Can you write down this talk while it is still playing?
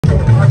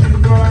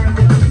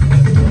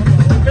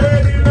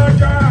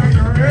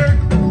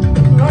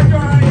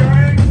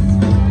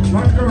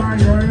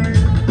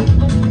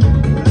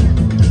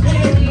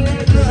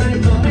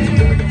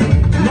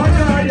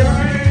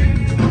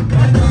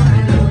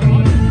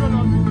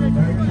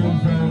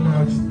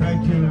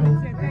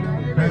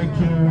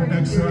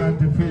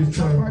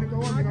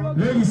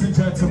Ladies and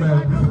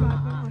gentlemen,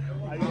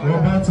 we're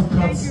about to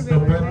cut the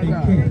birthday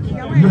cake.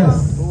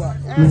 Yes,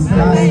 it's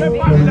time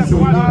for the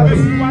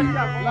celebrity.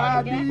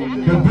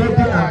 The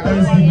birthday and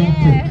Thanksgiving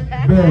cake.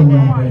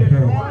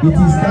 It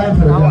is time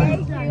for that.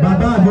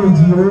 Baba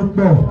Adeji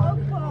Opo.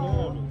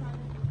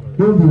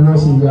 Don't be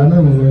rushing, you are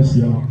not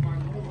rushing.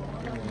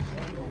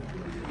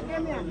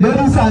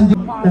 Ladies and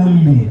gentlemen,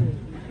 only.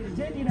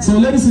 So,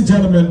 ladies and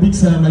gentlemen, Big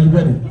Sam, are you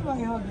ready?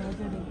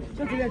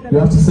 You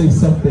have to say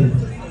something.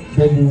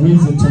 Then we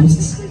raise a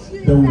toast.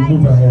 Then we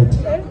move ahead.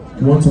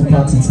 We want to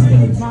party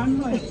tonight.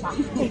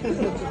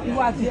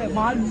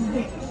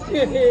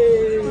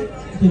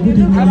 Good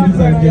evening, ladies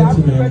and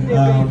gentlemen. I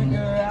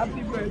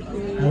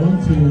want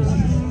to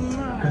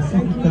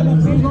specifically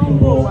wish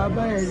Bimbo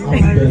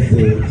happy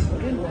birthday.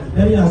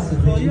 Earlier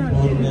today,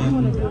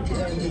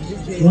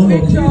 one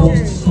of the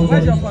posts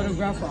somebody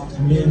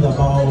made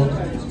about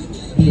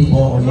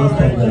Bimbo on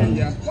Instagram.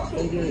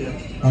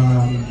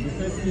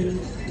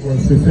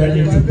 Was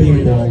referring to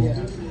Bimbo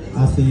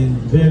as a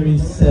very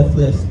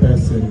selfless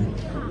person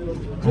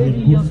and a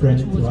good friend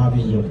to have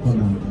in your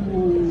corner.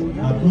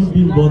 I've known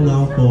Bimbo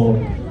now for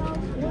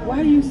why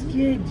are you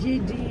scared,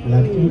 JD?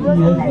 Like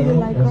 20 years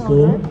or so,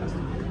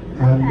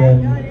 and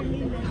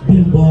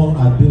Bimbo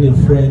has been a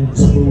friend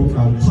through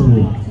and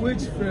through.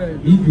 Which friend?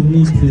 If you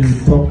need to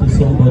talk to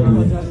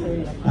somebody,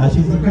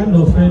 she's the kind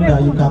of friend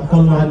that you can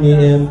call 1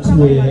 a.m.,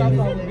 2 a.m.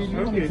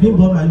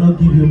 Bimbo might not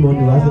give you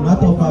money. As a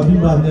matter of fact,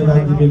 Bimbo has never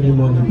given me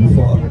money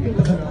before.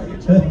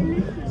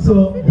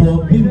 So,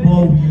 but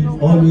Bimbo will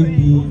always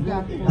be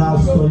that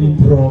solid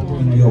rock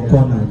in your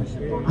corner.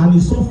 And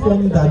it's so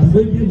funny that the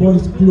way Bimbo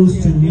is close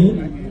to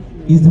me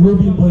is the way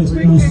Bimbo is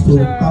close to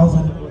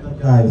 1,000 other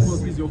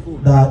guys.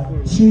 That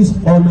she's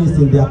always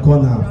in their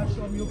corner.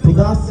 To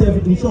that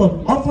self, in short,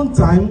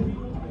 oftentimes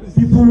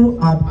people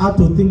had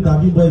to think that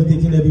Bimbo is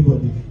dating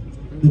everybody.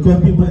 Because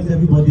Bimbo is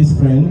everybody's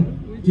friend.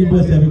 Bimbo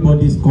is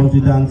everybody's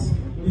confidence.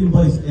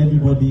 Bimbo is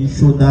everybody's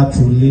shoulder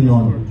to lean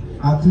on.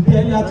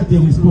 Earlier today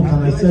we spoke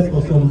and I said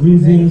for some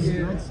reasons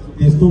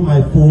they stole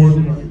my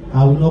phone.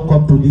 I will not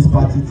come to this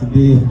party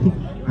today.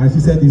 And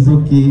she said it's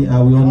okay, I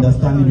will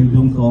understand if you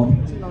don't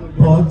come.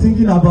 But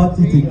thinking about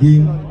it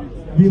again,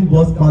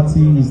 Bimbo's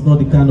party is not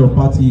the kind of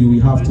party you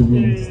will have to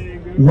miss.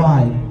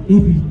 Why?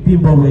 If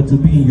Bimbo were to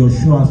be in your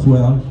show as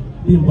well,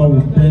 Bimbo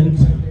would bend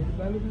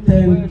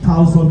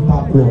 10,000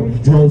 backwards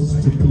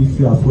just to please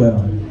you as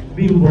well.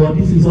 Bimbo,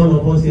 this is all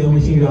of us here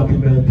wishing you happy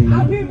birthday.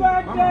 Happy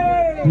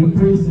birthday! We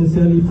pray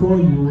sincerely for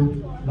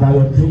you that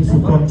your dreams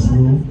will come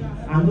true.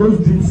 And those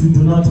dreams you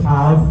do not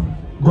have,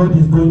 God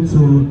is going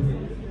to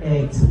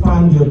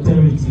expand your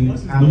territory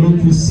and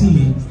make you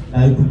see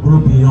that you could grow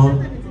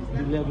beyond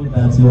the level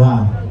that you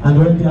are. And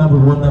when you have a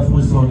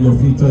wonderful son, your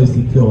future is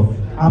secure.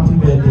 Happy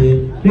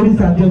birthday. Ladies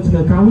and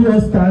gentlemen, can we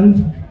all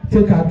stand,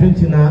 take our drink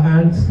in our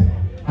hands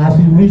as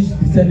we wish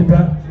the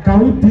celebrant? Can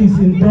we please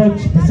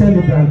indulge the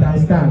celebrant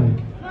and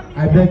stand?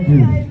 I beg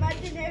you.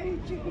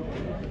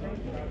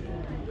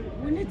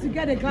 We need to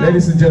get a glass.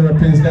 Ladies and gentlemen,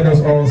 please let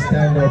us all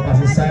stand up as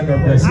a sign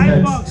of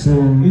respect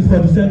to. It's for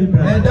the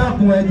celebrant.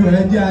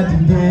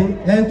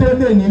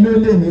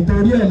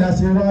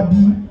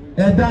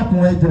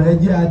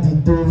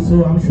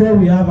 So I'm sure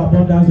we have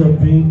abundance of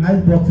drink.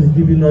 Icebox is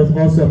giving us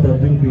all sorts of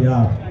drink we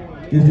have.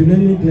 It's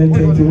remaining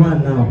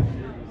 21 now.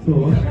 So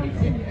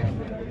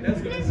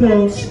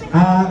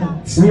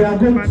we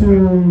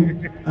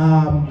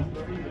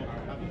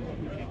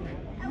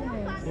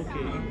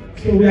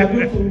are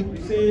going to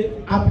say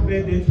happy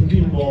birthday to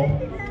Bimbo.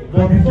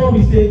 But before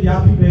we say the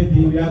happy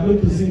birthday, we are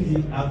going to sing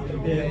the happy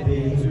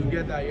birthday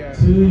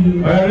to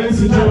you.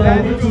 Ladies and gentlemen, we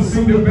are going to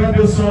sing the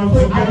birthday song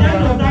together. At the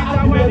end of that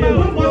happy birthday,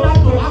 don't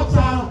bother to ask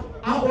her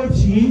how old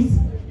she is.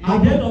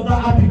 At the end of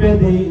that happy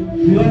birthday,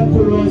 we all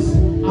chorus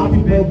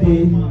happy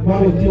birthday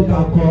while we take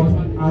our cup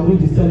and we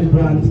the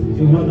celebrant a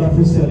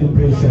wonderful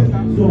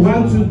celebration. So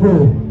 1, 2, go.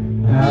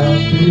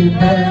 Happy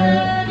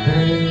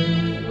birthday.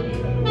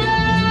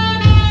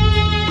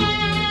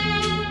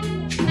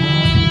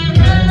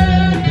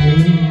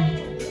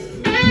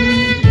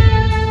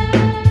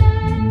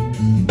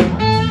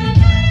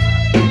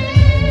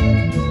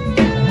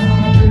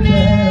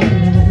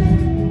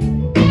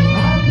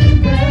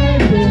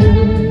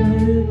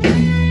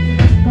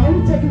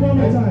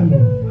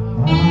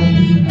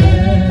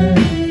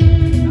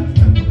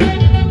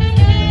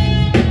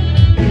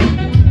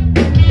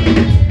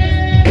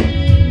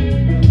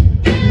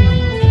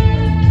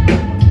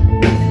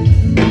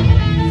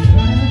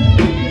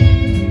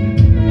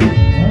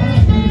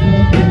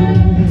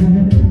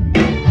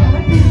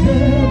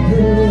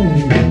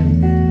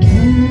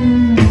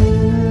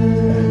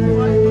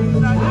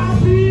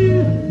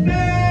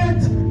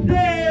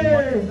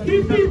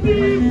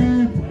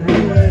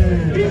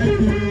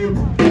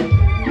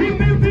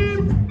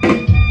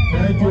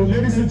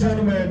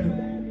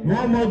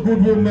 one more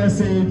goodwill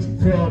message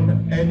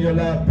from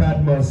Eniola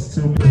Badmus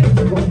to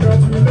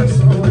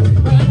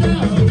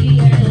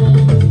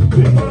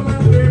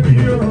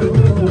Congratulations.